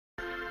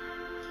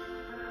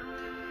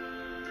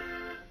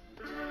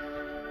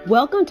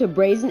Welcome to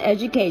Brazen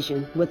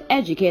Education with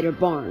Educator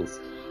Barnes,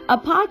 a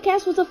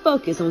podcast with a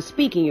focus on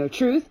speaking your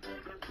truth,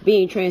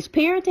 being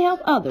transparent to help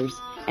others,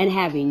 and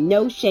having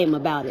no shame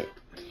about it.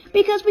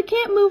 Because we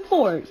can't move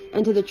forward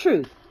until the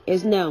truth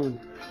is known.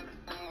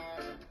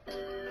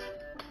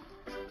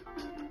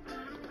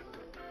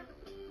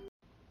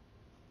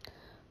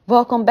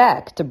 Welcome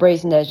back to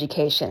Brazen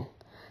Education.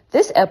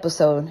 This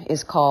episode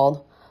is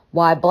called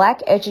Why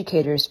Black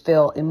Educators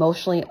Feel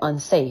Emotionally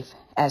Unsafe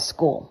at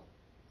School.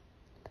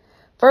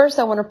 First,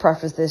 I want to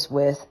preface this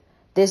with,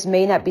 this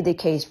may not be the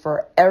case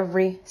for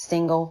every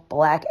single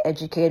Black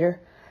educator,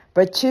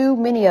 but too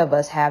many of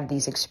us have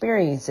these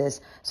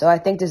experiences, so I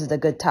think this is a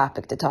good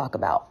topic to talk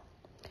about.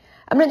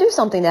 I'm going to do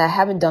something that I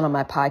haven't done on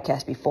my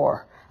podcast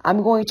before.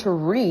 I'm going to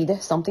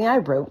read something I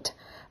wrote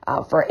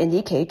for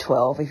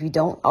NDK-12. If you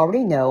don't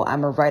already know,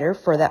 I'm a writer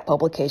for that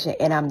publication,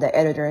 and I'm the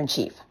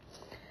editor-in-chief.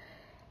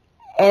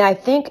 And I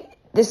think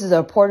this is an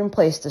important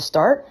place to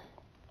start.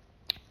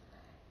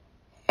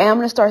 And I'm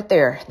going to start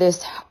there.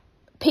 This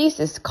piece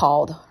is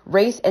called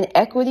Race and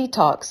Equity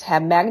Talks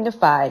Have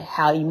Magnified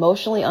How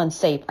Emotionally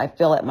Unsafe I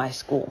Feel at My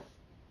School.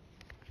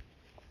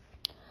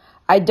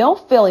 I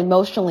don't feel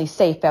emotionally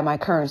safe at my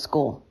current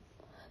school.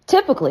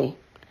 Typically,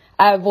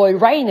 I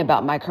avoid writing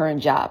about my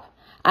current job.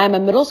 I am a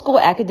middle school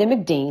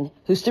academic dean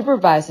who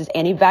supervises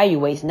and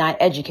evaluates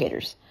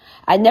non-educators.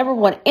 I never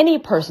want any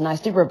person I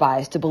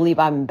supervise to believe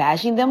I'm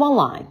bashing them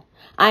online.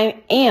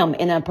 I am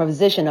in a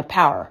position of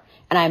power,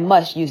 and I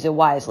must use it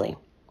wisely.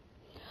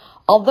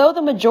 Although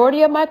the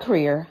majority of my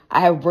career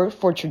I have worked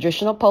for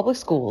traditional public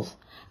schools,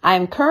 I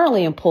am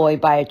currently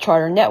employed by a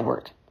charter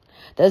network.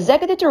 The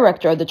executive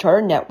director of the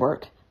charter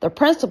network, the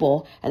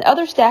principal, and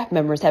other staff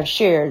members have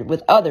shared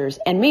with others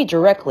and me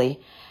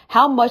directly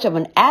how much of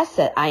an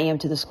asset I am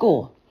to the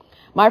school.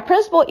 My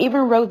principal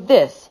even wrote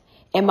this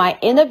in my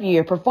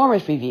end-of-year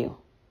performance review.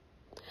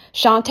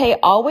 Shantae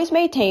always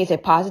maintains a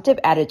positive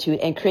attitude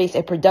and creates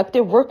a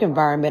productive work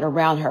environment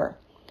around her.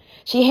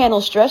 She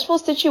handles stressful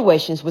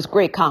situations with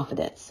great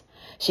confidence.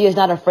 She is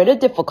not afraid of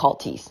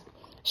difficulties.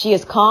 She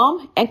is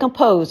calm and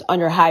composed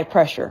under high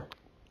pressure.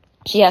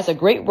 She has a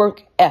great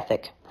work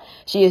ethic.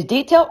 She is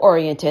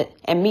detail-oriented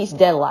and meets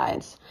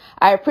deadlines.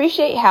 I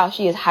appreciate how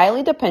she is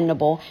highly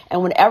dependable,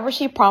 and whenever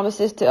she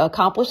promises to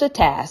accomplish a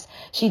task,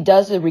 she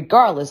does it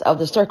regardless of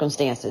the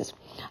circumstances.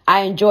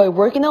 I enjoy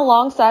working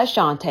alongside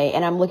Shantae,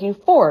 and I'm looking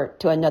forward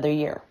to another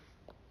year.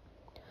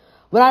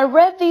 When I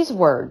read these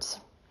words,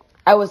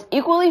 I was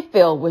equally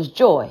filled with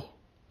joy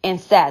and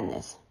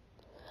sadness.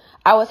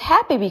 I was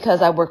happy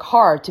because I work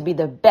hard to be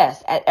the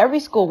best at every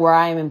school where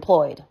I am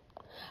employed.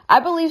 I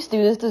believe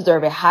students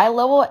deserve a high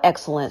level of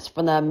excellence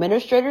from the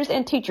administrators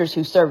and teachers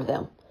who serve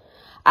them.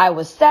 I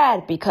was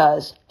sad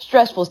because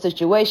stressful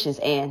situations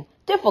and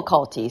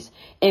difficulties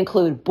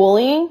include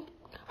bullying,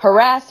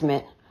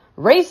 harassment,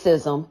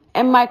 racism,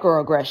 and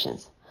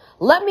microaggressions.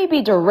 Let me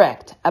be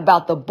direct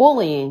about the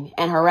bullying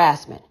and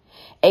harassment.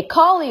 A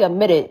colleague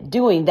admitted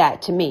doing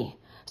that to me,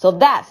 so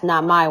that's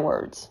not my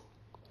words.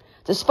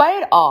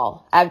 Despite it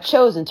all, I have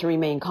chosen to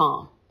remain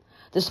calm.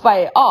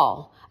 Despite it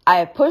all, I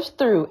have pushed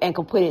through and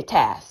completed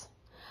tasks.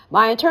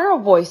 My internal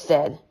voice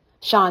said,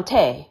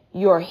 Shantae,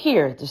 you are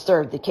here to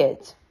serve the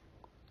kids.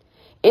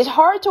 It's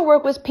hard to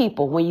work with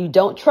people when you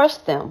don't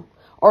trust them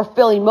or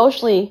feel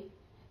emotionally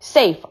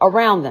safe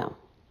around them.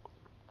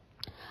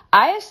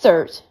 I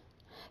assert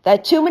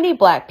that too many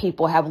Black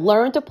people have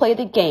learned to play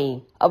the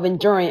game of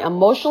enduring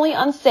emotionally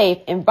unsafe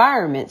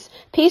environments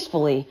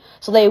peacefully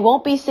so they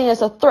won't be seen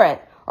as a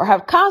threat or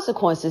have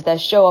consequences that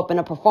show up in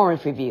a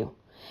performance review.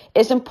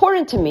 It's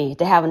important to me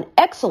to have an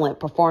excellent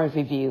performance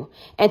review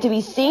and to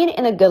be seen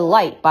in a good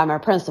light by my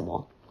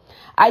principal.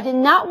 I did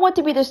not want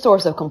to be the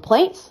source of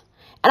complaints,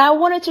 and I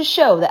wanted to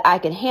show that I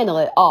can handle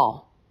it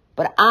all.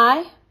 But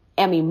I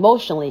am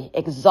emotionally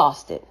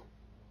exhausted.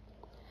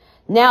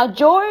 Now,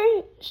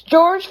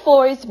 George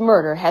Floyd's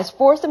murder has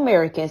forced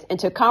Americans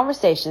into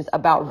conversations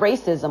about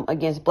racism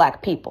against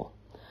Black people.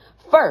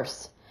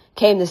 First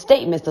came the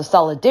statements of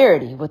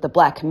solidarity with the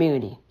Black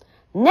community.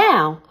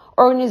 Now,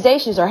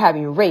 organizations are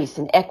having race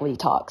and equity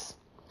talks.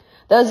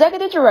 The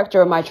executive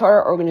director of my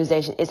charter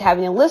organization is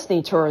having a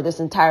listening tour this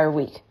entire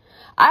week.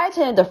 I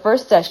attended the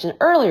first session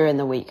earlier in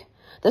the week.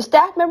 The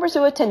staff members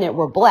who attended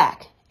were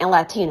Black and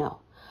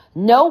Latino.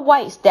 No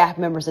white staff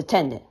members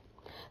attended.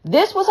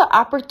 This was an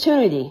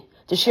opportunity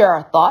to share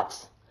our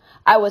thoughts.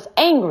 I was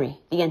angry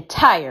the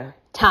entire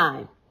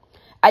time.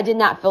 I did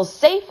not feel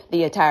safe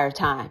the entire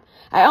time.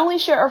 I only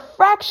shared a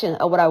fraction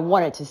of what I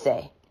wanted to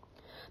say.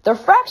 The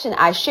fraction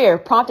I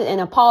shared prompted an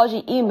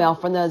apology email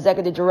from the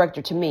executive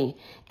director to me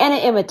and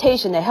an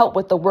invitation to help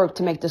with the work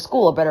to make the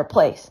school a better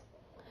place.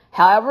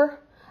 However,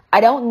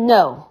 I don't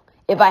know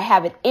if I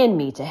have it in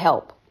me to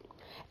help.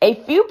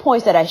 A few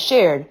points that I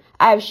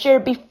have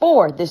shared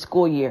before this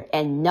school year,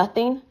 and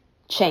nothing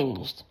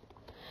changed.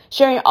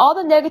 Sharing all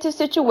the negative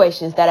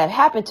situations that have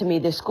happened to me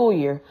this school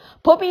year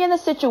put me in a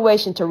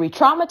situation to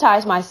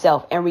re-traumatize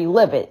myself and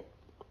relive it.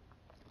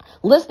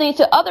 Listening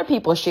to other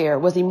people share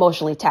was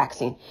emotionally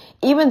taxing,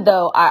 even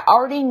though I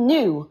already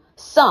knew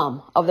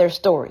some of their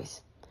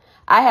stories.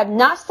 I have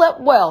not slept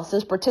well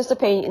since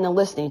participating in the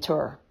listening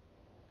tour.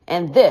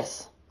 And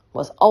this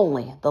was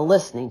only the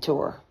listening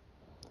tour.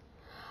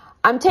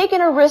 I'm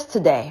taking a risk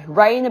today,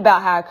 writing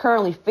about how I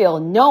currently feel,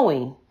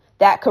 knowing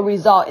that could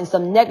result in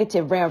some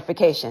negative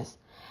ramifications.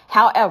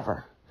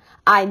 However,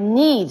 I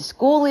need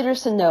school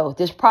leaders to know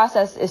this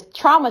process is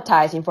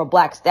traumatizing for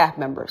Black staff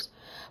members.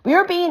 We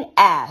are being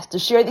asked to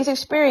share these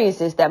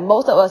experiences that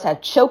most of us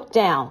have choked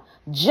down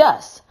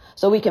just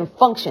so we can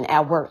function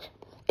at work.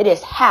 It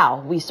is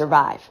how we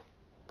survive.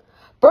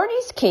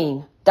 Bernice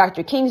King,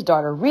 Dr. King's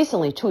daughter,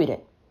 recently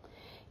tweeted,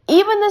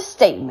 "Even the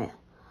statement,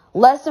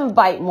 'Let's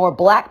invite more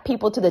Black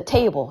people to the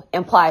table,'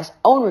 implies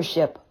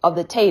ownership of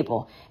the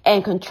table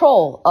and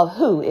control of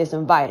who is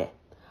invited.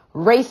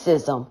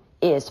 Racism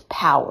is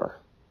power."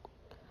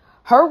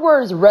 Her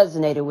words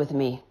resonated with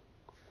me.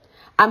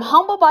 I'm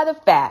humbled by the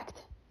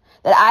fact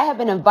that I have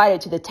been invited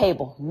to the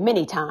table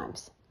many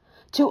times.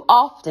 Too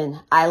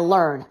often, I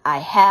learn I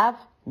have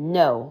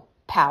no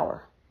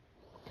power.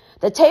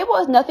 The table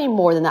is nothing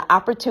more than the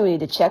opportunity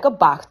to check a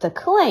box to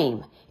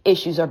claim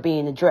issues are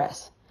being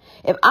addressed.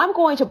 If I'm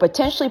going to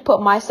potentially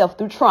put myself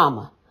through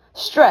trauma,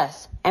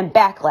 stress, and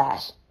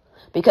backlash,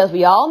 because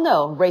we all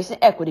know race and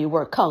equity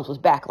work comes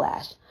with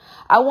backlash,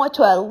 I want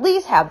to at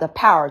least have the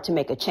power to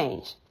make a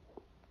change.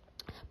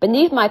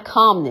 Beneath my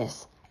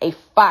calmness, a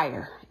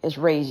fire is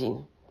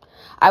raging.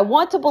 I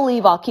want to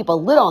believe I'll keep a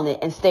lid on it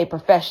and stay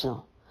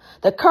professional.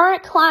 The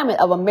current climate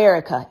of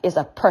America is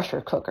a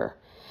pressure cooker.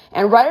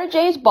 And writer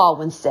James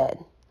Baldwin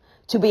said,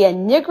 "To be a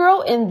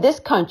Negro in this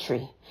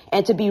country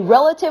and to be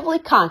relatively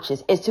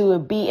conscious is to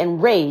be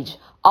enraged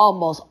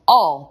almost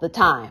all the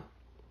time."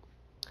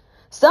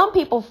 Some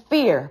people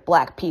fear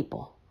Black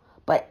people,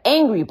 but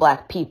angry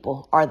Black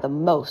people are the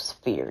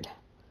most feared.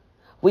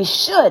 We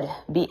should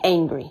be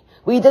angry.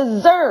 We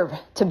deserve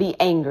to be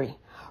angry.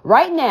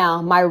 Right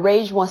now, my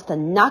rage wants to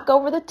knock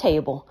over the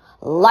table,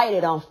 light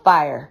it on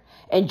fire,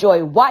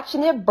 enjoy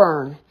watching it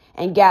burn,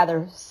 and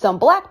gather some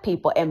Black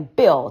people and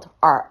build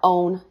our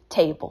own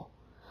table.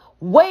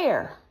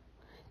 Where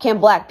can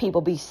Black people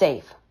be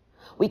safe?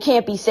 We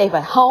can't be safe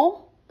at home,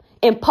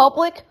 in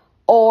public,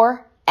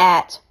 or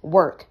at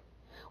work.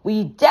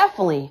 We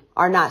definitely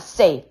are not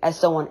safe at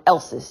someone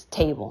else's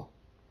table.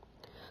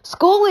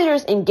 School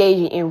leaders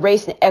engaging in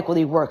race and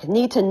equity work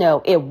need to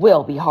know it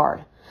will be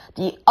hard.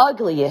 The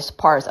ugliest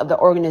parts of the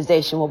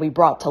organization will be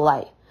brought to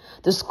light.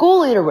 The school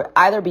leader would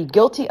either be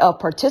guilty of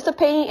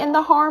participating in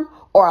the harm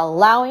or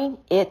allowing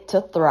it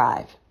to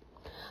thrive.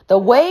 The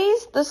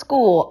ways the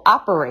school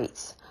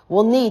operates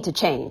will need to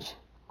change.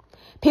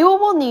 People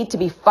will need to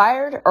be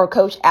fired or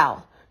coached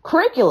out.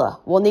 Curricula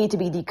will need to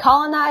be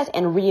decolonized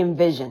and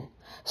re-envisioned.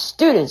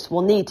 Students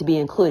will need to be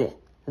included.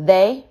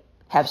 They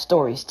have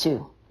stories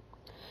too.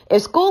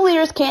 If school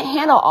leaders can't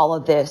handle all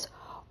of this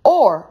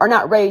or are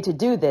not ready to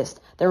do this,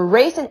 then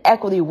race and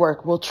equity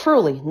work will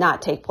truly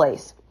not take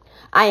place.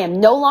 I am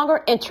no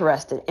longer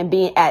interested in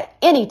being at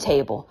any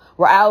table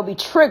where I will be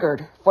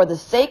triggered for the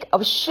sake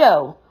of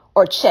show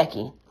or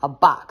checking a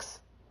box.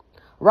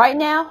 Right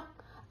now,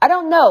 I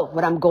don't know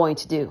what I'm going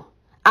to do.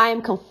 I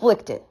am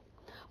conflicted.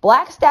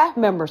 Black staff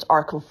members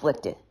are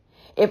conflicted.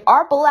 If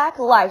our Black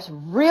lives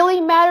really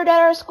mattered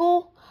at our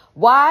school,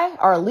 why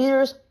are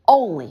leaders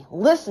only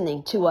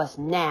listening to us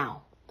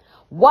now?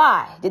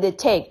 Why did it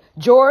take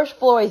George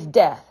Floyd's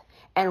death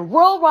and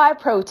worldwide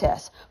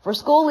protests for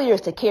school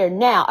leaders to care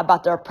now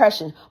about the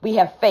oppression we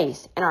have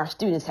faced and our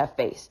students have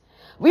faced?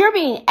 We are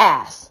being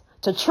asked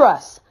to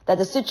trust that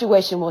the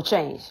situation will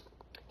change.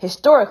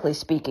 Historically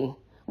speaking,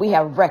 we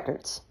have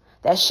records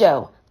that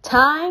show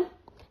time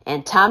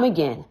and time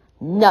again,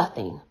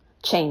 nothing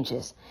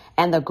changes.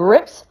 And the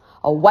grips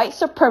of white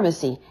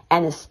supremacy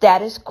and the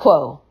status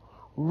quo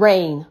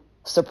reign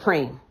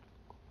supreme.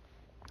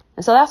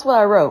 And so that's what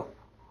I wrote.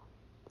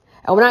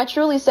 And when I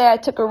truly say I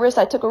took a risk,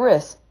 I took a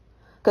risk.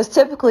 Because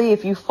typically,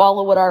 if you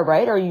follow what I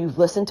write or you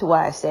listen to what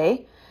I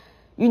say,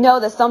 you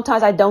know that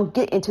sometimes I don't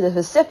get into the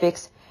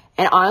specifics.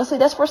 And honestly,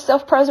 that's for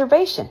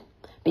self-preservation,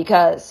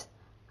 because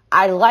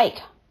I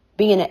like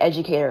being an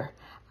educator.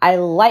 I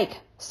like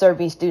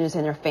serving students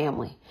and their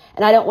family,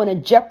 and I don't want to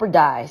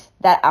jeopardize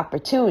that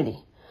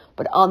opportunity.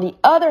 But on the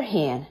other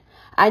hand,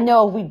 I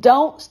know if we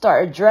don't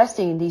start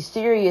addressing these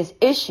serious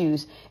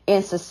issues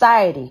in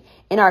society,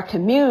 in our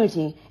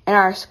community, in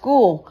our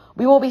school,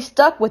 we will be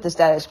stuck with the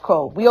status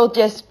quo. We'll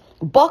just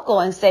buckle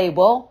and say,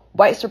 well,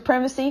 white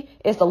supremacy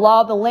is the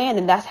law of the land,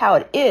 and that's how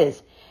it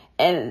is.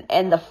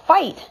 And the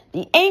fight,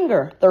 the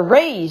anger, the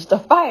rage, the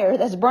fire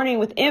that's burning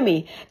within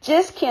me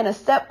just can't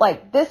accept,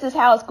 like, this is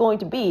how it's going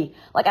to be.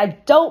 Like, I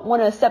don't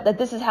want to accept that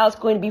this is how it's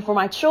going to be for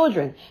my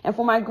children and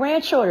for my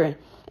grandchildren.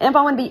 And if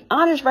I want to be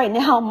honest right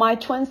now, my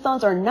twin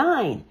sons are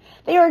 9.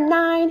 They are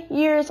 9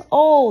 years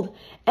old,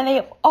 and they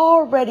have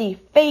already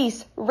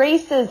faced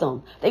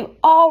racism. They've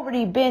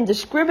already been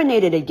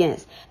discriminated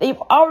against.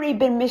 They've already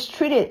been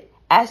mistreated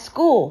at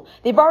school.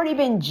 They've already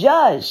been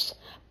judged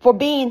for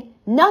being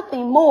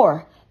nothing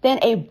more than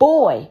a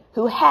boy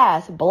who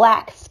has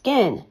Black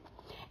skin.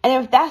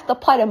 And if that's the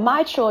plight of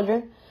my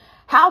children,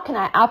 How can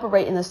I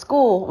operate in the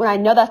school when I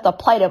know that's the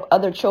plight of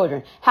other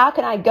children? How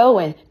can I go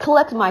and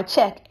collect my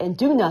check and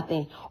do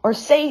nothing or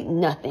say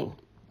nothing?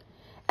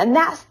 And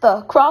that's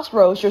the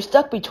crossroads you're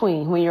stuck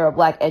between when you're a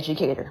Black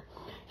educator.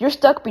 You're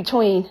stuck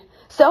between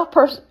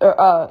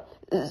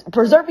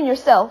preserving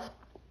yourself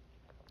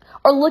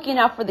or looking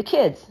out for the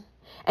kids.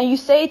 And you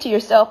say to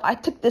yourself, I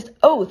took this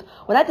oath.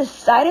 When I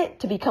decided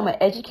to become an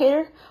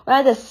educator, when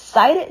I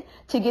decided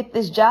to get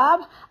this job,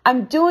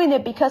 I'm doing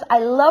it because I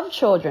love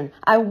children.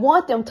 I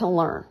want them to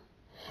learn.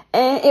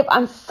 And if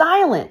I'm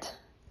silent,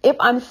 then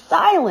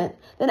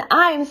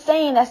I'm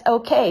saying that's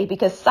okay,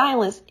 because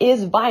silence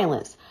is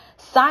violence.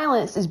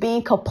 Silence is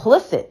being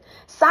complicit.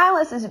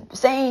 Silence is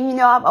saying,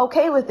 I'm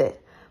okay with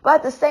it. But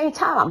at the same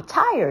time, I'm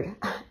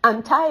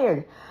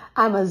tired.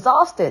 I'm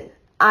exhausted.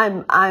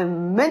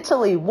 I'm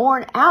mentally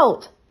worn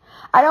out.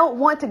 I don't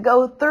want to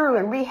go through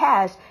and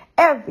rehash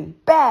every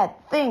bad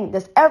thing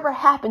that's ever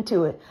happened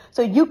to it,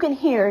 so you can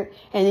hear it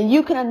and then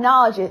you can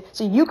acknowledge it,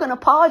 so you can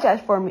apologize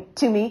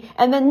to me,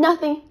 and then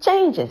nothing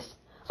changes.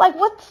 Like,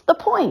 what's the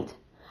point?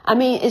 I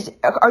mean,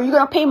 are you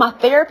going to pay my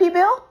therapy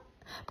bill?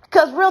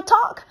 Because real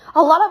talk,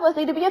 a lot of us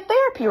need to be in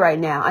therapy right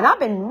now. And I've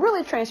been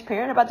really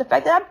transparent about the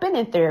fact that I've been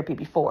in therapy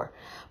before.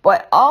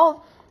 But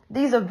all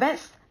these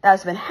events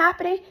that's been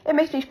happening, it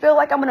makes me feel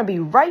like I'm going to be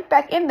right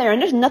back in there.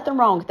 And there's nothing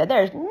wrong with that.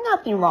 There's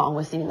nothing wrong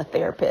with seeing a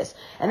therapist.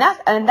 And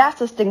that's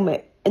the stigma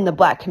in the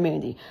Black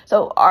community.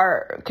 So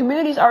our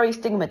community is already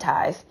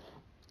stigmatized.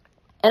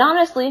 And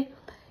honestly,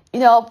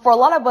 for a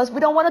lot of us,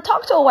 we don't want to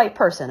talk to a white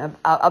person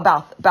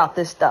about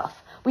this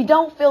stuff. We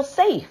don't feel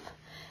safe.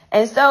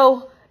 And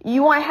so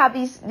you want to have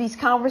these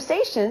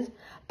conversations,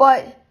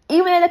 but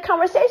even in a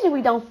conversation,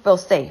 we don't feel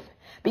safe,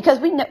 because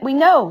we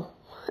know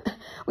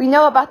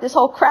about this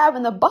whole crab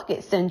in the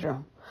bucket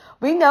syndrome.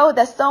 We know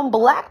that some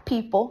Black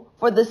people,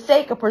 for the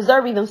sake of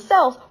preserving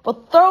themselves,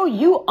 will throw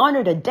you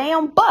under the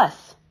damn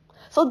bus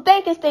so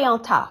they can stay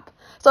on top.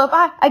 So if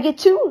I get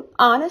too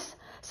honest,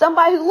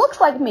 somebody who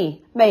looks like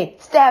me may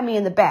stab me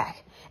in the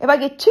back. If I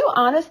get too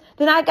honest,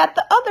 then I got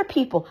the other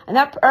people, and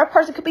that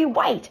person could be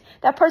white.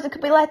 That person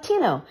could be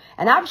Latino.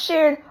 And I've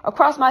shared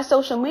across my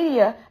social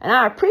media, and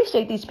I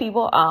appreciate these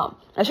people.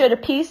 I shared a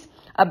piece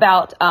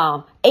about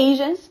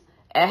Asians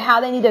and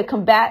how they need to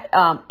combat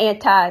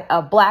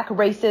anti-Black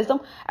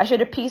racism. I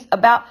shared a piece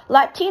about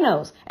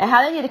Latinos and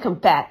how they need to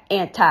combat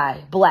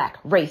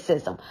anti-Black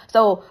racism.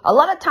 So a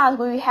lot of times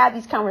when we have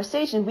these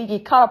conversations, we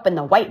get caught up in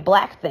the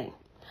white-Black thing.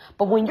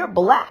 But when you're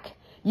Black,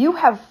 you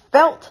have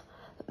felt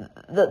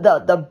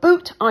the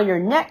boot on your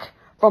neck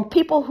from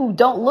people who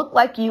don't look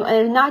like you,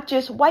 and not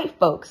just white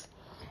folks.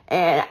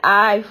 And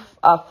I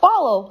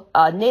follow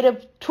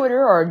Native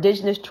Twitter or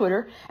Indigenous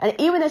Twitter, and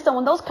even in some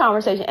of those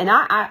conversations, and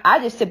I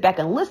just sit back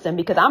and listen,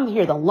 because I'm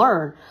here to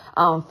learn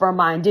from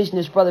my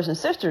Indigenous brothers and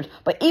sisters.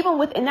 But even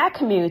within that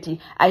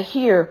community, I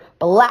hear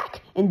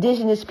Black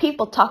Indigenous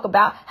people talk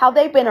about how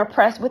they've been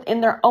oppressed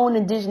within their own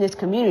Indigenous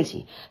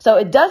community. So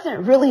it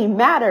doesn't really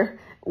matter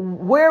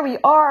where we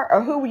are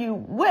or who we're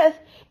with.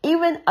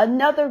 Even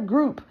another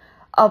group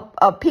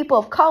of people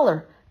of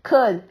color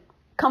could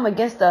come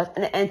against us.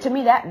 And to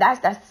me,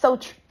 that's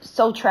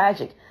so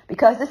tragic,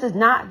 because this is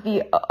not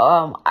we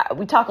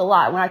talk a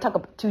lot when I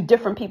talk to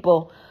different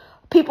people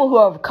who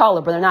are of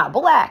color, but they're not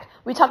Black.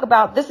 We talk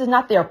about this is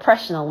not the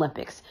oppression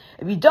Olympics.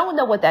 If you don't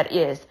know what that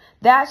is,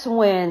 that's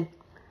when,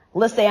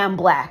 let's say I'm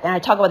Black and I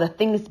talk about the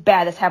things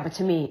bad that's happened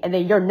to me, and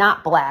then you're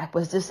not Black,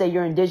 but just say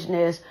you're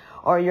Indigenous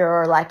or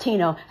you're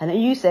Latino, and then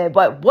you say,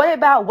 but what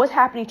about what's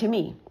happening to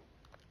me?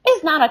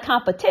 It's not a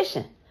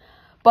competition.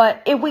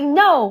 But if we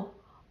know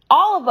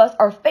all of us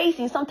are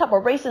facing some type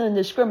of racism and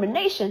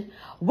discrimination,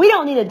 we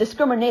don't need to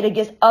discriminate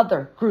against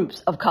other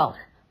groups of color.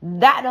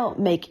 That don't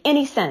make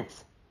any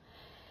sense.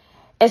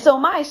 And so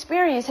my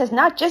experience has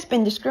not just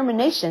been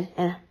discrimination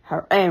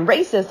and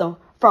racism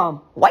from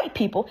white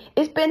people.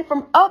 It's been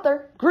from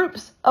other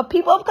groups of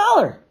people of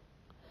color.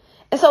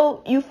 And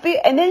so you feel,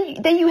 and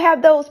then you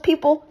have those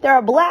people that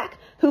are Black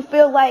who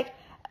feel like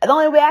the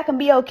only way I can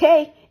be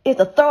okay is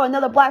to throw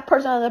another Black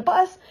person on the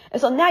bus.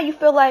 And so now you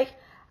feel like,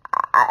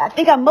 I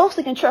think I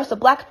mostly can trust the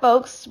Black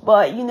folks,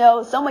 but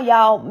some of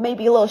y'all may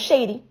be a little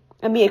shady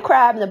and be a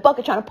crab in the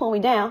bucket trying to pull me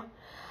down.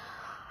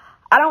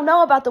 I don't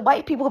know about the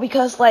white people,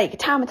 because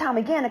time and time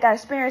again, I got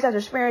experience after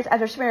experience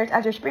after experience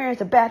after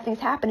experience of bad things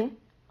happening.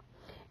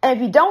 And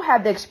if you don't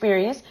have the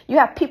experience, you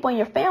have people in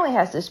your family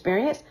has the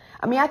experience.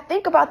 I mean, I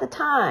think about the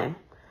time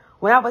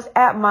when I was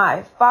at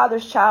my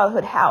father's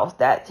childhood house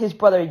that his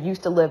brother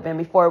used to live in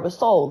before it was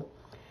sold.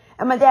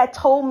 And my dad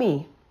told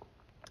me,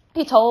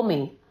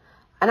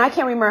 and I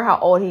can't remember how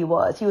old he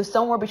was. He was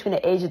somewhere between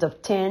the ages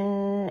of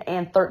 10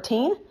 and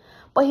 13.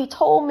 But he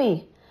told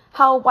me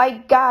how a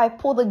white guy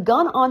pulled a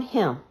gun on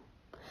him.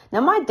 Now,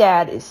 my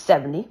dad is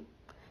 70.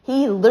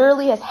 He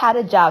literally has had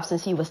a job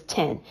since he was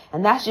 10.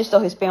 And that's just so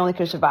his family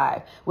could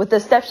survive. With the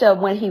exception of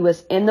when he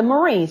was in the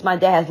Marines, my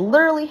dad has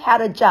literally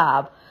had a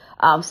job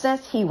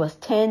since he was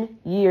 10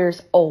 years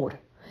old.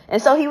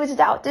 And so he was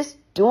out just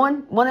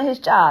doing one of his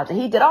jobs. And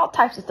he did all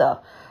types of stuff.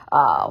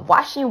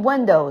 Washing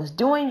windows,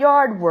 doing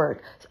yard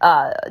work,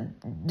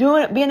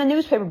 being a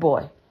newspaper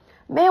boy.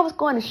 Man was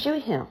going to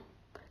shoot him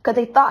because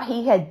they thought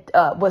he had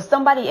was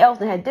somebody else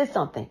and had did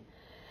something.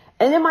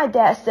 And then my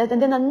dad says,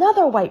 and then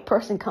another white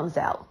person comes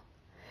out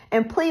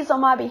and pleads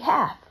on my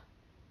behalf.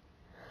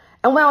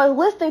 And when I was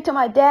listening to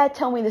my dad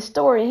tell me the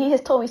story, and he has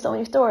told me so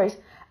many stories,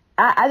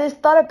 I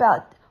just thought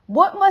about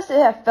what must it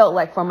have felt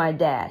like for my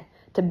dad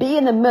to be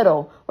in the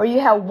middle where you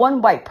have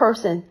one white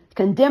person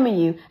condemning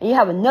you and you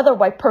have another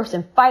white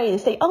person fighting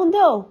and say, oh,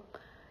 no,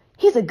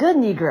 he's a good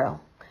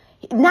Negro,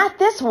 not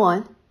this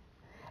one.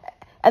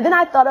 And then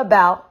I thought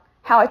about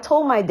how I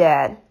told my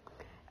dad,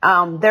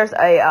 there's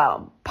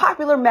a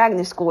popular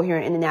magnet school here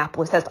in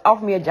Indianapolis that's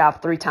offered me a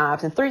job 3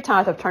 times. And 3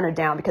 times I've turned it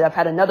down because I've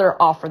had another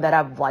offer that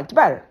I've liked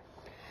better.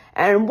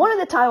 And one of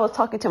the times I was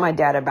talking to my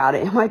dad about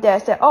it, and my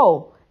dad said,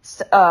 oh,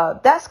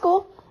 that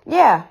school?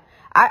 Yeah,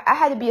 I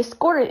had to be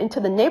escorted into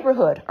the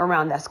neighborhood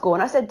around that school.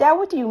 And I said, Dad,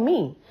 what do you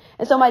mean?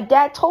 And so my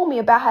dad told me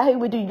about how he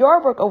would do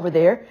yard work over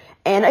there.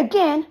 And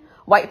again,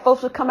 white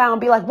folks would come out and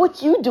be like,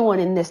 what you doing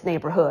in this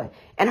neighborhood?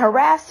 And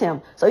harass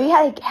him. So he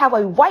had to have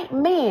a white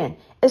man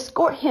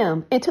escort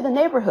him into the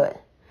neighborhood.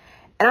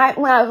 And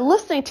when I was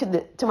listening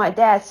to my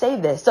dad say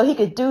this, so he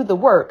could do the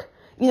work,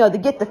 to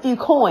get the few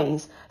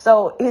coins,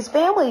 so his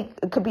family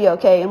could be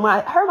okay. And when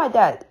I heard my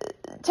dad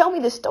tell me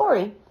this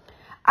story,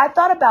 I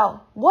thought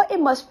about what it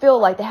must feel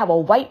like to have a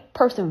white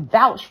person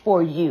vouch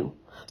for you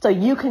so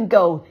you can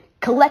go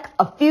collect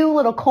a few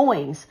little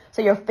coins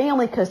so your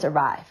family could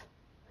survive.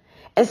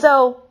 And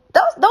so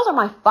those are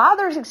my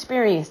father's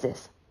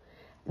experiences.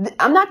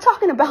 I'm not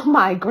talking about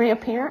my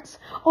grandparents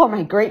or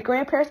my great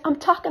grandparents. I'm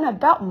talking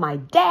about my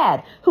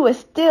dad, who is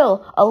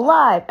still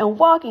alive and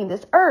walking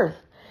this earth.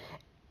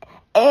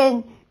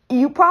 And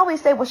you probably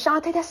say, well,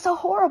 Shante, that's so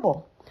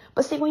horrible.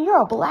 But see, when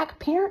you're a black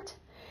parent,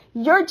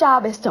 your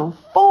job is to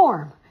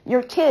inform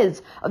your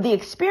kids of the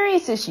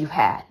experiences you've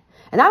had.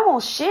 And I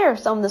won't share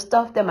some of the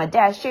stuff that my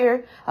dad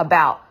shared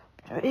about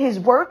his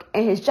work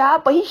and his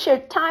job, but he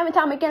shared time and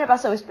time again about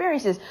some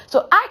experiences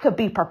so I could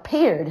be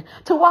prepared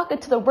to walk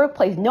into the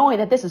workplace knowing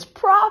that this is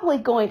probably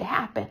going to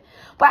happen.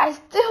 But I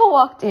still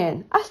walked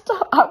in.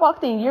 I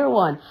walked in year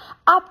 1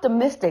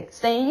 optimistic,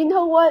 saying, you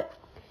know what?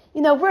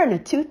 We're in the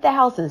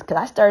 2000s because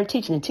I started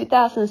teaching in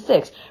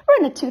 2006.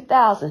 We're in the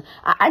 2000s.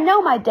 I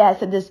know my dad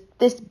said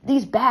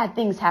these bad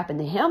things happen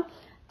to him.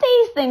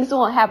 These things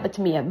won't happen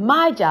to me at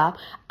my job.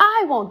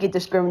 I won't get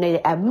discriminated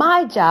at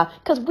my job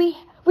because we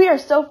are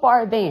so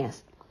far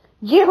advanced.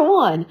 Year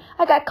 1,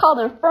 I got called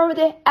an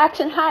affirmative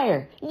action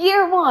hire.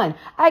 Year 1,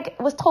 I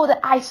was told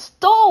that I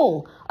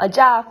stole a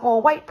job from a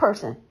white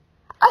person.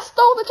 I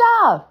stole the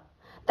job.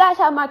 That's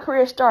how my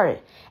career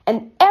started.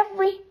 And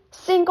every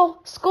single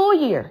school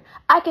year,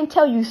 I can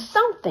tell you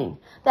something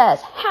that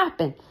has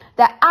happened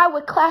that I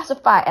would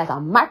classify as a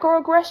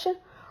microaggression,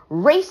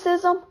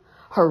 racism,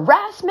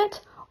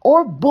 harassment,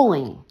 or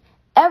bullying.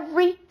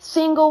 Every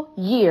single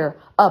year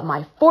of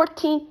my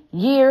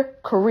 14-year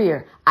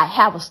career, I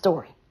have a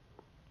story.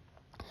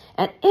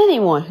 And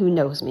anyone who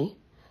knows me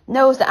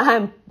knows that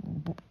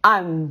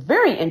I'm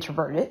very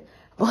introverted,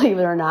 believe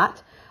it or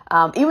not.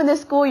 Even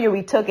this school year,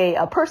 we took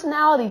a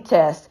personality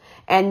test.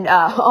 And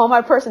on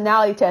my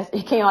personality test,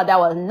 it came out that I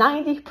was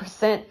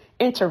 90%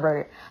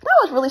 introverted. And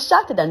I was really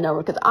shocked at that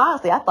number because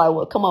honestly, I thought it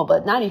would come up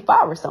at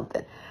 95 or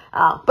something.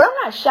 But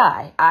I'm not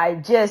shy.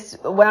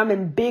 When I'm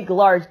in big,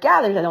 large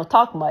gatherings, I don't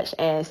talk much.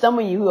 And some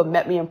of you who have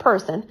met me in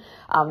person,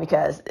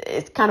 because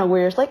it's kind of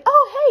weird. It's like,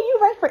 oh, hey, you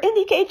write for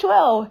Indy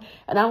K-12.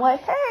 And I'm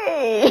like,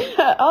 hey,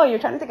 oh, you're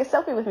trying to take a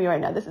selfie with me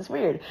right now. This is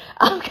weird.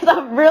 Because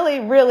I'm really,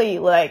 really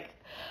like,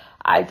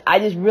 I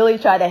just really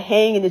try to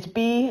hang and just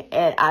be,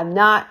 and I'm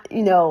not,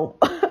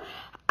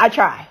 I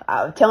try.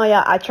 I'm telling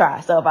you, I try.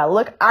 So if I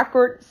look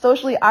awkward,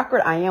 socially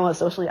awkward, I am a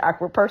socially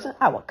awkward person.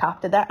 I will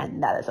cop to that,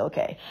 and that is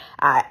okay.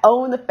 I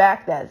own the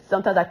fact that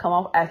sometimes I come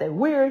off as a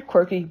weird,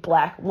 quirky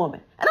black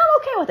woman, and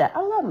I'm okay with that.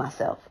 I love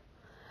myself.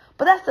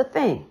 But that's the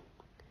thing.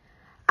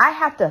 I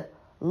have to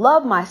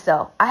love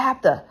myself. I have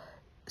to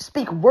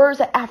speak words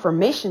of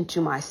affirmation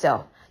to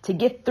myself to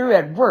get through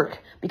at work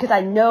because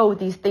I know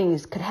these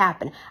things could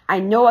happen. I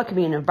know I could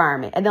be in an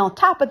environment. And then on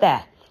top of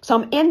that, so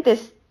I'm in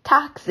this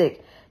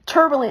toxic,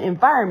 turbulent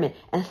environment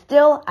and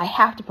still I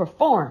have to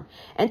perform.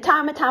 And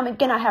time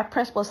again, I have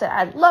principals say,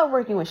 I love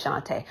working with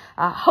Shante.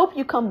 I hope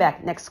you come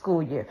back next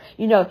school year.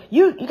 You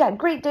got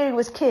great data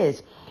with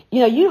kids.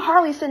 You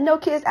hardly send no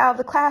kids out of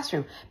the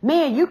classroom.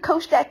 Man, you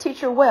coach that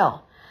teacher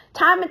well.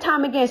 Time and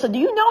time again. So do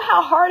you know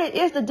how hard it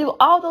is to do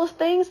all those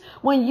things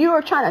when you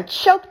are trying to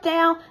choke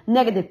down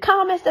negative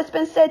comments that's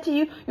been said to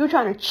you? You're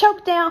trying to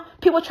choke down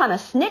people trying to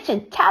snitch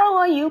and tattle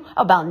on you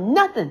about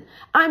nothing.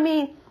 I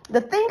mean,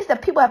 the things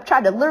that people have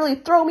tried to literally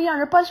throw me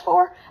under the bus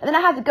for, and then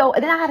I had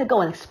to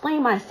go and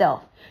explain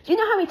myself. Do you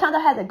know how many times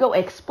I had to go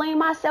explain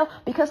myself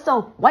because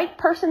some white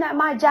person at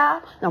my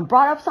job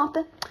brought up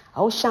something?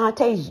 Oh,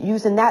 Shantae's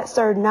using that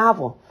certain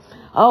novel.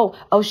 Oh,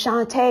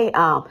 Shante,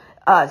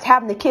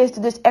 having the kids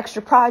do this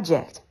extra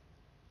project.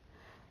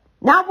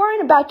 Not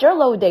worrying about your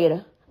low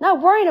data.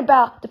 Not worrying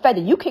about the fact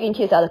that you kicking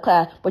kids out of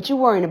class, but you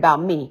worrying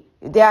about me.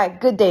 They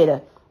got good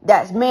data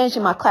that's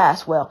managing my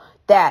class well.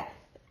 that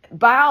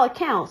by all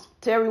accounts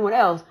to everyone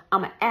else,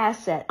 I'm an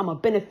asset, I'm a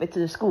benefit to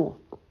the school.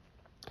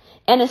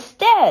 And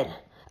instead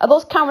of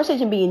those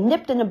conversations being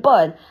nipped in the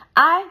bud,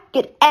 I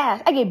get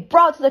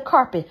brought to the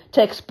carpet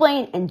to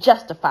explain and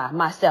justify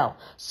myself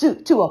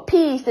to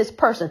appease this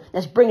person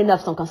that's bringing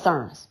up some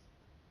concerns.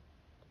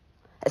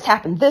 It's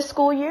happened this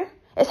school year.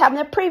 It's happened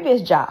at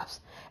previous jobs.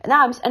 And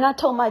I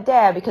told my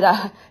dad, because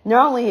I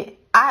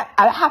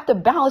have to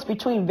balance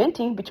between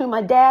venting between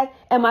my dad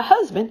and my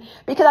husband,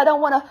 because I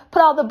don't want to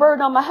put all the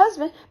burden on my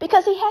husband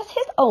because he has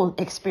his own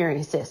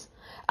experiences.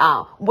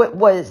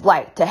 What it's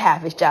like to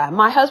have his job.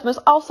 My husband's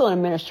also an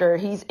administrator.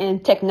 He's in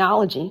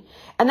technology.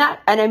 And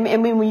I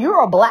mean, when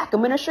you're a black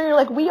administrator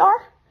like we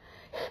are,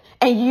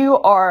 and you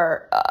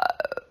are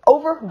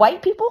over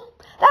white people,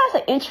 that's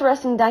an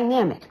interesting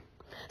dynamic.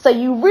 So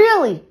you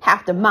really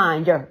have to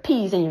mind your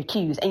P's and your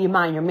Q's, and you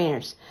mind your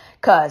manners.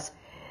 Because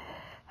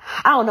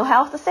I don't know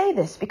how else to say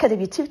this, because if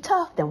you're too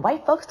tough, then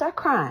white folks start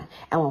crying.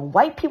 And when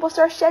white people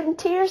start shedding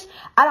tears,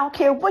 I don't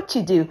care what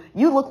you do.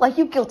 You look like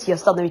you're guilty of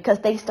something because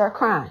they start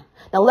crying.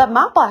 Now let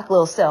my black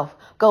little self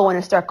go in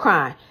and start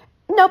crying.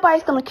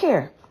 Nobody's going to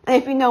care.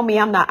 And if you know me,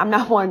 I'm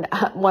not one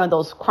of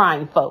those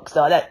crying folks.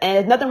 And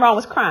there's nothing wrong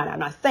with crying. I'm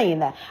not saying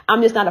that.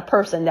 I'm just not a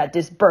person that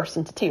just bursts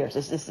into tears.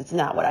 It's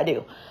not what I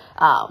do.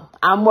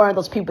 I'm one of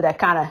those people that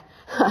kind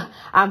of,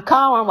 I'm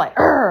calm. I'm like,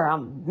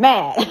 I'm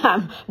mad.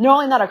 I'm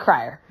normally not a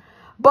crier.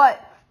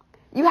 But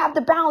you have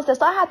to balance this.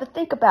 So I have to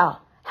think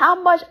about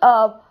how much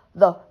of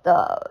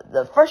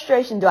the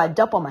frustration do I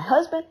dump on my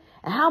husband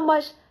and how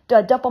much do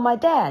I dump on my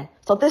dad.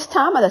 So this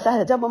time I decided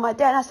to dump on my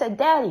dad. And I said,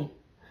 Daddy,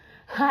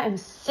 I am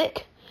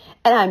sick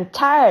and I'm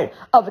tired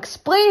of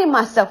explaining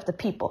myself to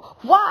people.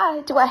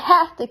 Why do I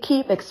have to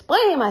keep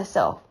explaining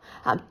myself?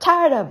 I'm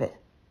tired of it.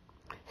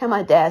 And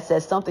my dad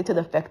says something to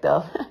the effect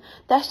of,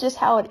 that's just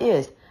how it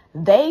is.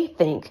 They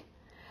think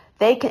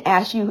they can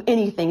ask you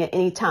anything at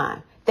any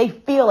time. They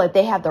feel like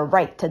they have the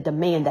right to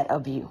demand that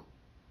of you.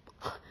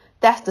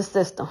 That's the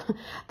system.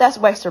 That's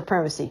white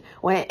supremacy.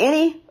 When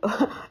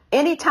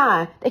any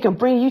time they can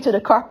bring you to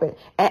the carpet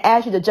and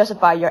ask you to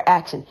justify your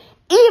action,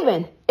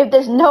 even if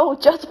there's no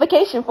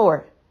justification for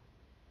it.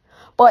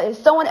 But if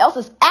someone else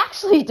is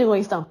actually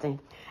doing something,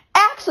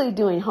 actually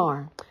doing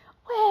harm,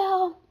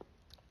 well,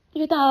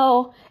 you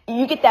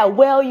get that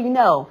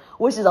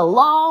which is a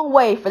long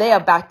way for they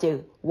about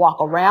to walk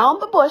around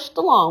the bush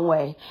the long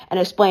way and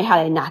explain how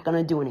they're not going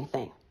to do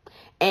anything.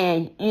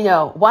 And,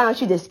 why don't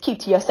you just keep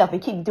to yourself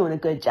and keep doing a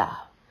good job?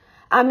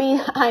 I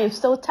mean, I am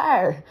so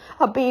tired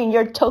of being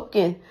your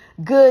token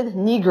good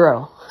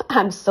Negro.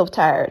 I'm so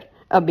tired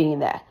of being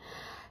that.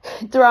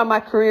 Throughout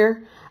my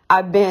career,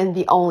 I've been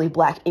the only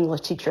black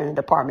English teacher in the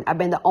department. I've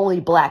been the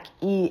only black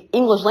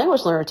English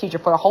language learner teacher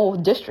for the whole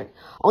district.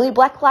 Only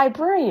black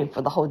librarian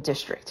for the whole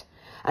district.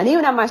 And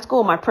even at my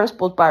school, my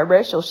principal's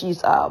biracial.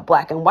 She's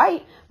black and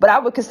white. But I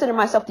would consider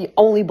myself the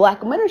only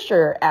black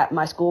administrator at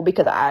my school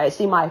because I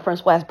see my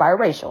principal as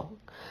biracial.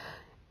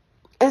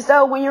 And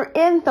so when you're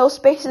in those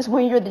spaces,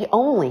 when you're the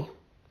only,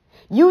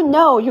 you're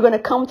going to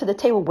come to the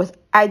table with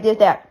ideas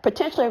that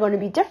potentially are going to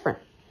be different.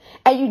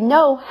 And you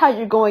know how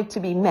you're going to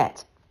be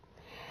met.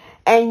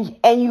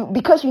 And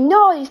because you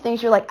know all these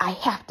things, you're like, I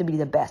have to be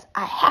the best.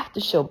 I have to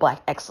show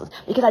black excellence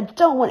because I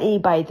don't want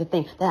anybody to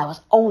think that I was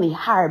only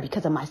hired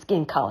because of my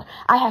skin color.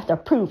 I have to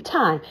prove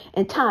time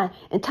and time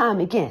and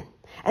time again.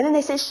 And then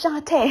they say,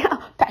 Shantae,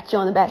 I'll pat you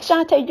on the back.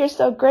 Shantae, you're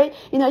so great.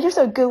 You're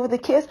so good with the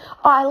kids.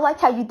 Oh, I like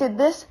how you did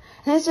this.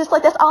 And it's just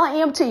like, that's all I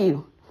am to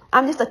you.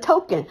 I'm just a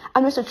token.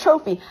 I'm just a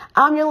trophy.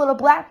 I'm your little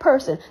black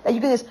person that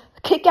you can just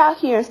kick out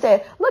here and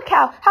say, look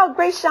how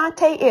great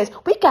Shantae is.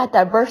 We got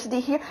diversity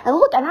here. And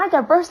look, and our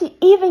diversity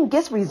even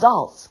gets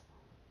results.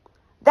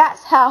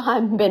 That's how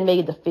I've been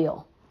made to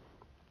feel.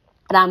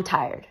 And I'm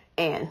tired.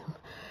 And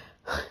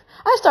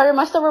I started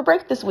my summer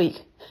break this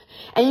week.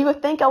 And you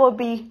would think I would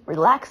be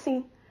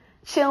relaxing,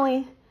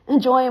 chilling,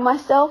 enjoying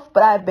myself.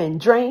 But I've been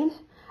drained.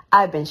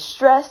 I've been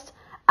stressed.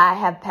 I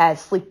have had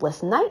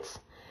sleepless nights.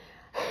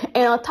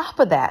 And on top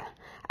of that,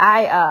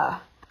 I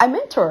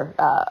mentor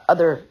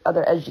other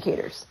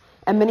educators.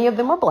 And many of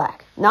them are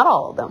black, not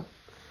all of them.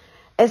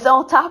 And so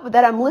on top of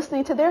that, I'm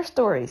listening to their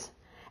stories.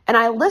 And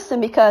I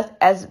listen because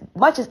as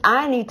much as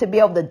I need to be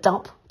able to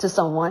dump to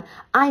someone,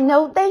 I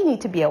know they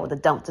need to be able to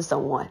dump to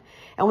someone.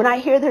 And when I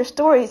hear their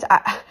stories,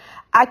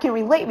 I can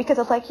relate because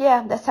it's like,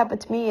 yeah, that's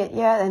happened to me.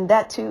 And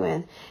that too.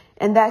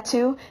 And that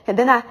too. And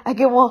then I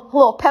give one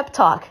little pep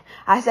talk.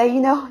 I say,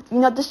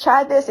 just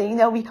try this.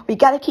 And, we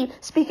got to keep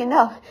speaking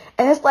up.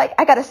 And it's like,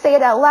 I got to say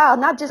it out loud,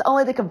 not just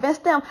only to convince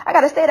them. I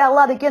got to say it out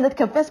loud again to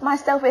convince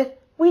myself. If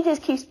we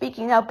just keep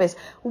speaking up, as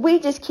we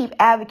just keep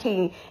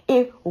advocating,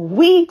 if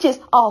we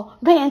just all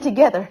band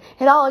together,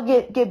 it all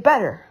get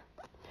better.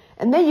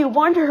 And then you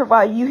wonder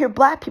why you hear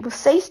black people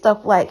say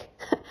stuff like,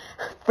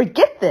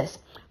 forget this.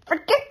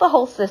 Forget the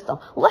whole system.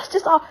 Let's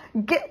just all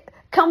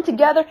come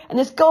together and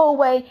just go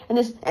away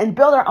and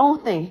build our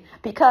own thing.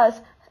 Because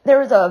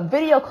there is a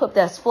video clip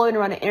that's floating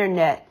around the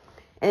internet,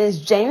 and it's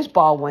James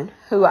Baldwin,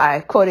 who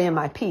I quoted in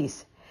my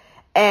piece.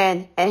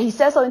 And he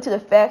says something to the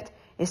effect,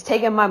 It's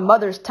taking my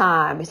mother's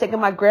time. It's taking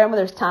my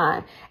grandmother's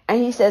time.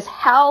 And he says,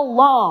 how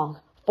long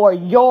for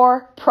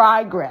your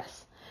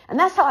progress? And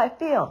that's how I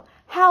feel.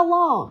 How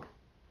long?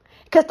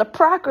 Because the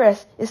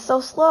progress is so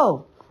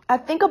slow. I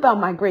think about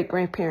my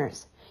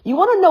great-grandparents. You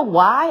want to know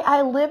why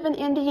I live in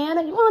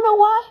Indiana? You want to know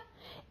why?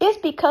 It's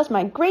because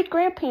my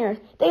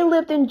great-grandparents, they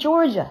lived in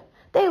Georgia.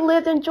 They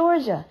lived in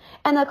Georgia.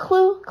 And the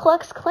Ku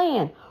Klux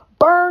Klan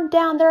burned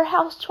down their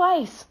house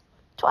twice.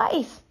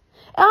 Twice.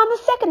 And on the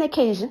second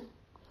occasion,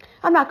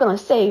 I'm not going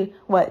to say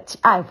what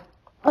I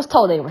was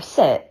told they were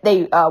said.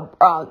 They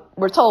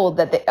were told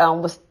that they,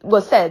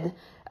 was said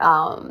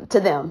to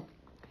them.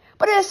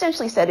 But it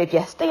essentially said, if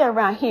you stay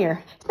around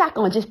here, it's not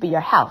going to just be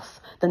your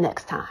house the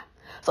next time.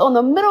 So in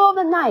the middle of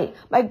the night,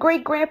 my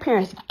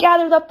great-grandparents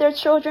gathered up their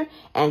children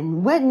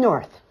and went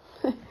north.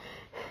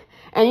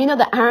 And you know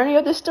the irony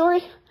of this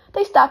story?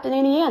 They stopped in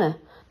Indiana.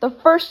 The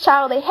first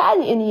child they had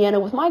in Indiana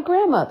was my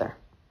grandmother.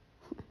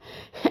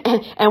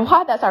 And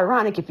why that's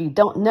ironic, if you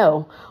don't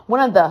know,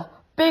 one of the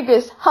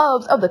biggest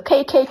hubs of the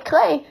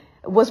KKK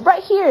was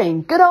right here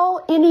in good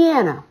old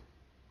Indiana.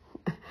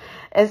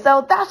 And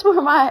so that's where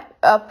my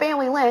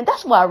family landed.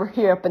 That's why we're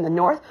here up in the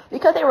north,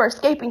 because they were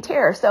escaping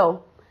terror.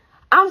 So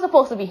I'm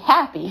supposed to be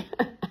happy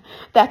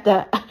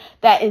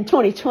that in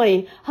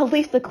 2020, at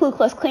least the Ku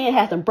Klux Klan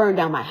hasn't burned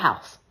down my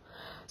house.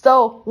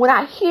 So when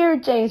I hear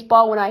James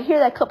Baldwin, when I hear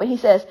that clip and he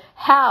says,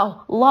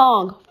 how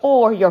long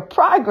for your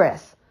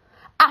progress?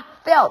 I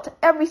felt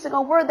every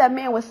single word that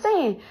man was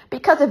saying,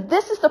 because if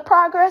this is the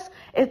progress,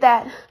 is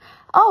that,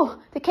 oh,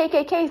 the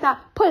KKK is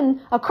not putting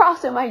a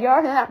cross in my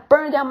yard and not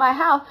burning down my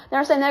house.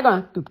 They're saying they're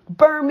going to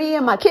burn me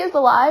and my kids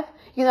alive.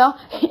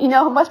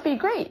 It must be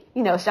great.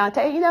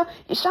 Shantae,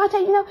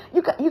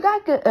 you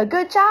got a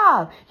good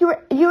job. You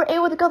were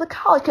able to go to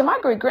college, because my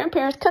great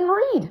grandparents couldn't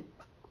read.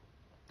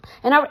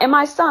 And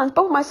my sons,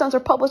 both of my sons are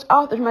published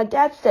authors. My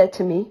dad said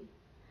to me,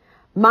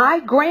 my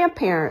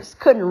grandparents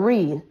couldn't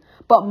read,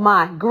 but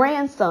my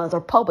grandsons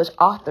are published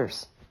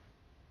authors.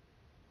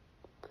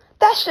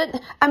 Is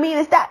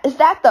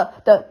that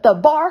the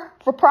bar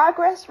for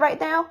progress right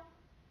now?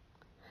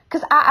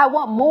 Because I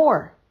want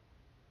more.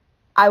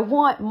 I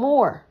want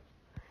more.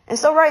 And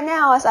so right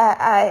now, as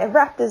I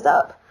wrap this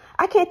up,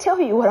 I can't tell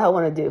you what I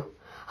want to do.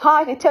 All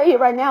I can tell you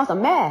right now is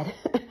I'm mad.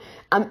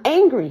 I'm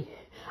angry.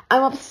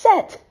 I'm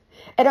upset.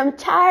 And I'm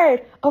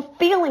tired of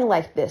feeling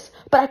like this,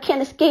 but I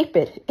can't escape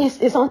it.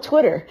 It's on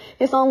Twitter.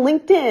 It's on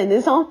LinkedIn.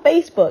 It's on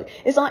Facebook.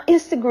 It's on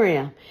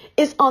Instagram.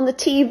 It's on the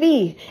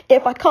TV.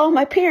 If I call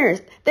my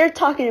parents, they're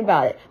talking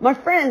about it. My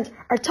friends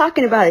are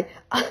talking about it.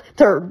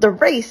 The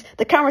race,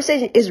 the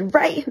conversation is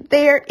right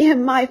there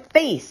in my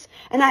face.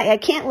 And I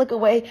can't look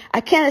away.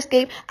 I can't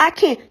escape. I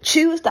can't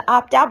choose to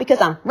opt out,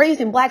 because I'm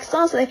raising black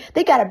sons. So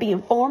they got to be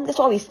informed. That's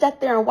why we sat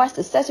there and watched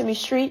the Sesame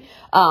Street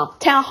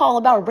town hall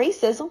about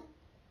racism.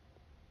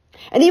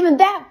 And even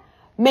that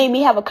made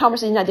me have a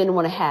conversation I didn't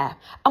want to have.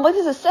 I'm like,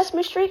 this is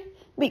Sesame Street.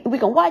 We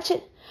can watch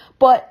it.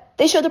 But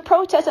they showed the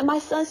protest, and my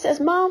son says,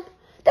 Mom,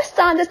 that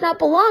sign does not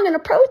belong in a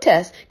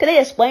protest. Can they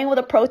explain what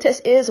a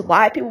protest is,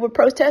 why people would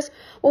protest?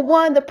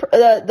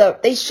 Well,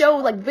 they show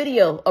like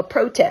video of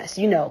protests,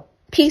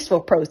 peaceful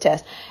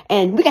protests.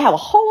 And we can have a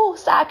whole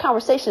side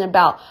conversation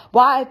about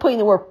why putting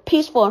the word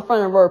peaceful in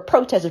front of the word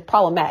protest is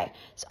problematic.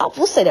 So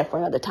we'll say that for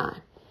another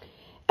time.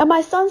 And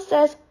my son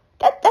says,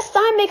 that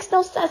sign makes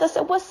no sense. I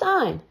said, what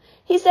sign?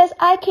 He says,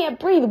 I can't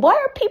breathe. Why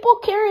are people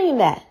carrying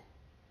that?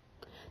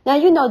 Now,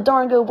 you know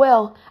darn good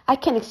well, I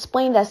can't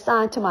explain that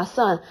sign to my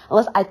son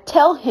unless I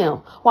tell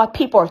him why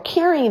people are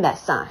carrying that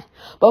sign.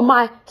 But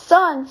my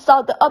son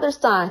saw the other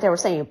signs that were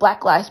saying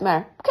Black Lives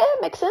Matter. Okay,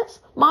 that makes sense.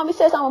 Mommy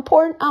says I'm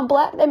important. I'm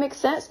black. That makes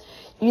sense.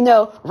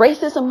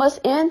 Racism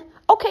must end.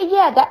 Okay,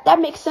 yeah, that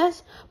makes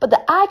sense. But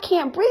the I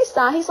can't breathe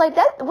sign, he's like,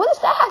 what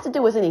does that have to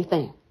do with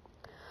anything?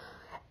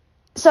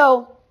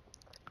 So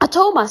I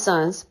told my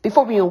sons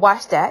before we even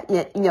watched that,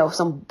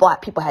 some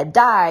black people had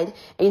died,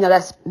 and,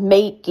 that's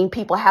making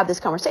people have this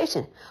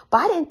conversation. But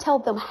I didn't tell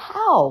them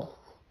how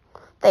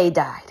they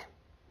died.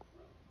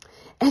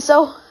 And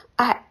so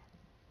I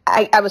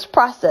was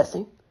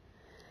processing.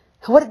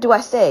 What do I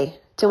say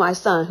to my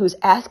son who's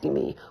asking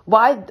me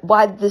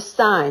why this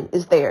sign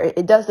is there?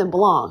 It doesn't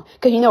belong.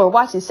 Because, we're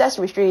watching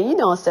Sesame Street,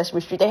 and on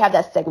Sesame Street, they have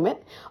that segment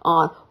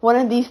on one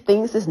of these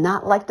things is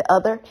not like the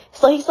other.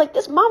 So he's like,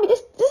 this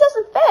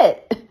doesn't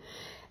fit.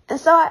 And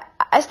so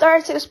I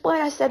started to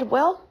explain. I said,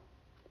 well,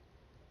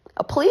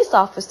 a police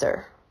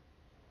officer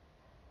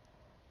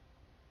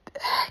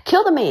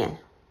killed a man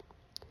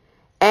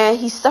and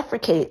he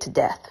suffocated to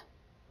death.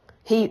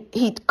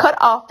 He cut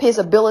off his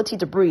ability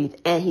to breathe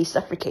and he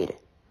suffocated.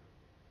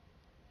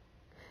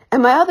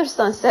 And my other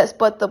son says,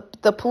 but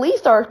the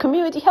police are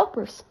community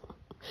helpers.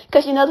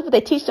 Because that's what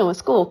they teach them in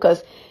school.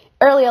 Because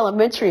early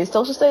elementary and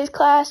social studies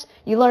class,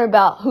 you learn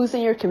about who's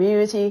in your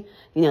community,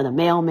 the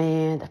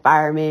mailman, the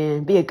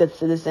fireman, be a good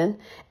citizen.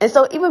 And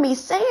so even me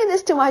saying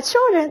this to my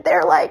children,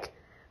 they're like,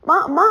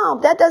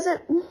 Mom, that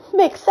doesn't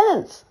make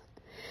sense.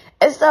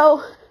 And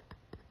so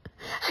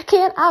I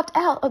can't opt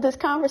out of this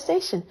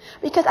conversation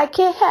because I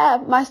can't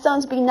have my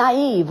sons be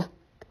naive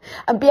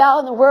and be out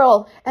in the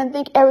world and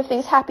think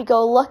everything's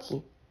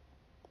happy-go-lucky.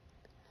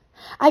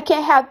 I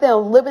can't have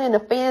them living in the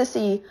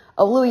fantasy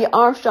of Louis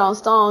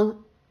Armstrong's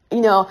song,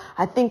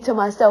 I think to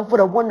myself, what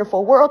a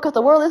wonderful world, because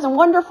the world isn't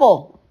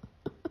wonderful.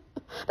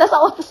 That's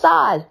all a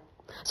facade.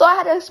 So I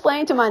had to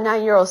explain to my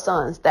 9-year-old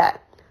sons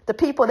that the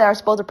people that are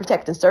supposed to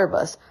protect and serve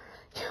us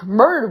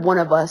murdered one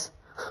of us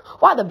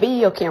while the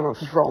video camera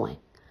was rolling.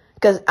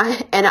 Because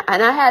I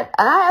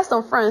had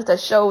some friends that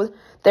showed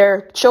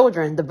their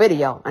children the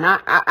video, and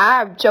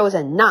I've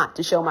chosen not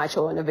to show my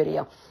children the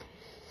video.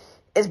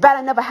 It's bad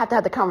enough I have to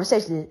have the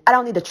conversation. I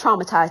don't need to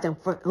traumatize them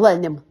for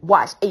letting them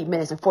watch 8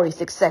 minutes and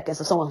 46 seconds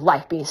of someone's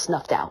life being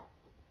snuffed out.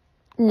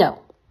 No.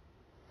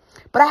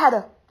 But I had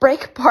to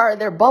break part of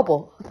their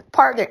bubble,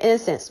 part of their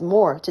innocence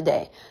more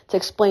today to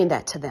explain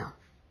that to them.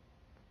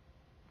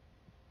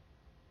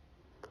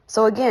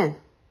 So again,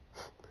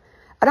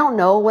 I don't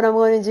know what I'm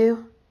going to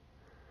do,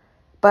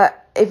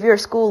 but if you're a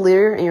school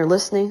leader and you're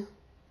listening,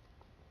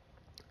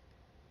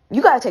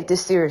 you got to take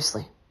this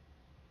seriously.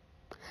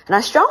 And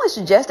I strongly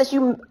suggest that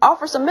you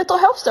offer some mental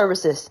health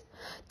services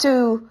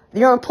to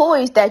your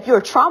employees that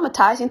you're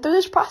traumatizing through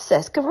this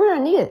process, because we're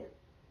going to need it.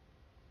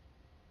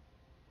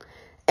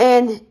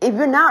 And if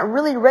you're not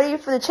really ready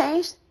for the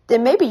change,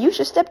 then maybe you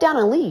should step down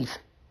and leave.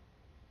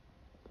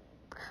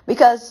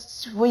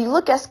 Because when you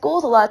look at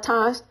schools, a lot of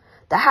times,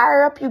 the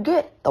higher up you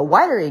get, the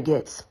whiter it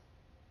gets.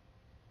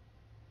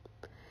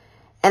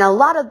 And a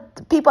lot of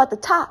the people at the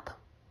top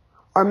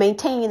are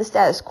maintaining the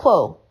status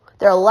quo.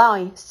 They're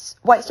allowing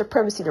white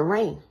supremacy to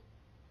reign.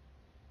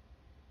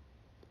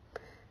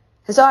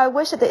 And so I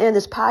wish at the end of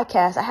this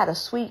podcast, I had a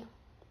sweet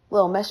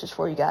little message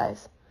for you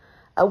guys.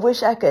 I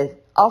wish I could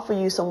offer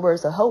you some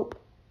words of hope.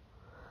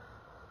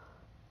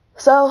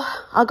 So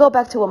I'll go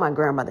back to what my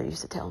grandmother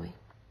used to tell me.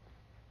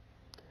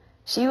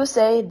 She would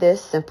say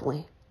this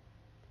simply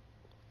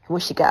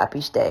when she got up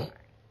each day.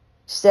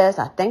 She says,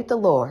 I thank the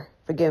Lord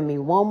for giving me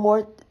one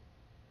more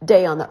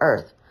day on the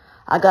earth.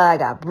 I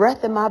got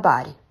breath in my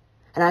body,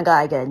 and I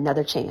gotta get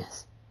another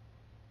chance.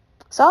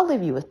 So I'll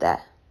leave you with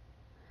that.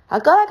 I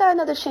got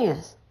another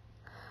chance.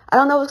 I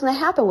don't know what's going to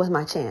happen with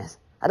my chance.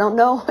 I don't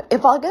know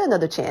if I'll get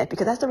another chance,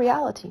 because that's the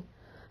reality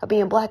of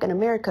being black in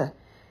America.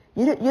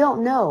 You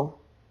don't know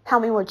how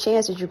many more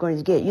chances you're going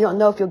to get. You don't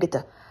know if you'll get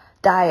to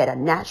die at a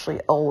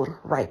naturally old,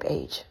 ripe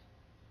age.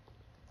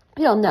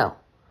 You don't know.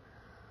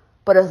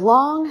 But as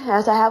long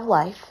as I have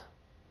life,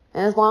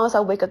 and as long as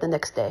I wake up the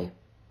next day,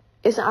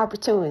 it's an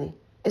opportunity.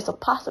 It's a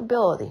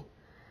possibility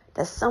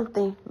that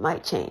something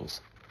might change.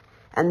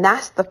 And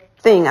that's the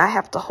thing I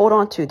have to hold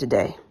on to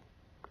today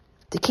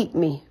to keep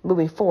me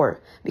moving forward.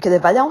 Because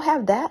if I don't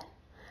have that,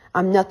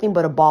 I'm nothing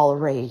but a ball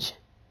of rage.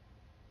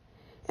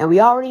 And we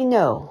already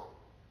know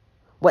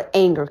what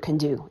anger can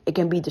do. It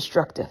can be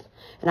destructive.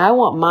 And I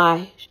want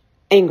my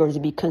anger to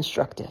be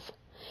constructive.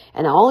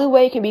 And the only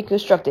way it can be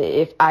constructive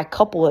if I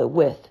couple it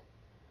with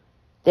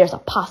there's a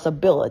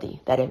possibility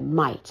that it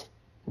might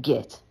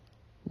get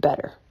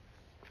better.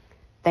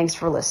 Thanks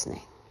for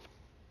listening.